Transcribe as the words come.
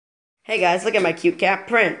Hey guys, look at my cute cat,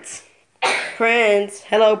 Prince. Prince,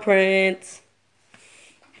 hello Prince.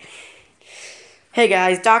 Hey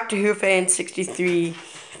guys, Doctor Who fan 63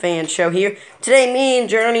 fan show here. Today me and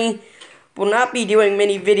Journey will not be doing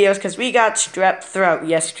many videos because we got strep throat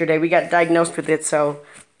yesterday. We got diagnosed with it, so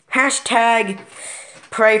hashtag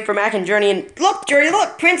pray for Mac and Journey. And look, Journey,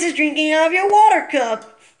 look, Prince is drinking out of your water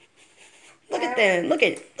cup. Look at that. Look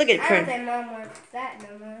at Prince. I don't think Mom wants that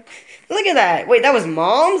no more. Look at that. Wait, that was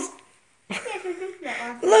Mom's?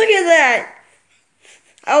 Look at that.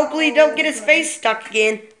 Hopefully he don't get his face stuck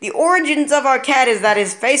again. The origins of our cat is that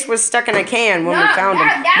his face was stuck in a can when we found him.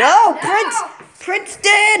 No, Prince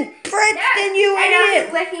did. Prince did, you idiot. And now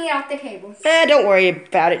he's licking it off the table. Don't worry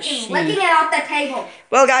about it. He's licking it off the table.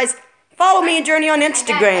 Well, guys, follow me and Journey on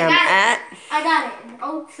Instagram I got it. An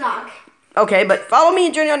old sock. Okay, but follow me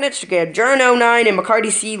and Journey on Instagram, Journie09 and McCarty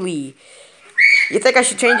C. Lee. You think I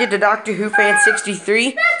should change it to Doctor Who fan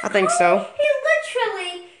 63? I think so.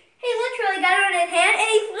 He literally got it in his hand and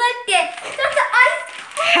he flicked it. That's the ice.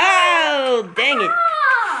 Oh, dang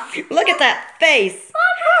it. Look at that face.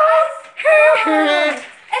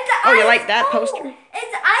 Oh, you like that poster?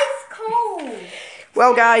 It's ice cold.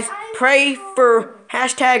 Well, guys, pray for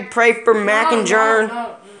Mac and Journe.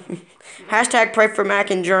 Hashtag pray for Mac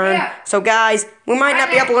and Journe. Yeah. So, guys, we might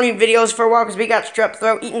not be uploading videos for a while because we got strep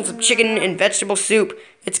throat, eating some chicken and vegetable soup.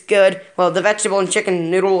 It's good. Well, the vegetable and chicken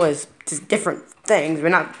noodle is just different things. We're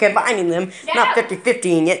not combining them. Not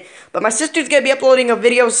 50-50ing it. But my sister's going to be uploading a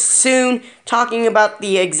video soon talking about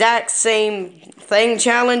the exact same thing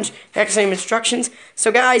challenge, exact same instructions.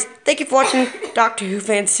 So, guys, thank you for watching Doctor Who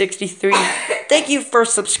fan 63. Thank you for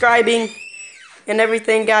subscribing and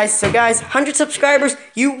everything, guys. So, guys, 100 subscribers,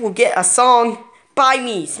 you will get a song by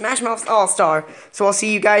me, Smash Mouth All-Star. So I'll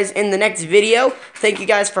see you guys in the next video. Thank you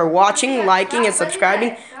guys for watching, liking, and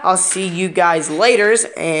subscribing. I'll see you guys later,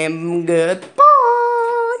 and goodbye.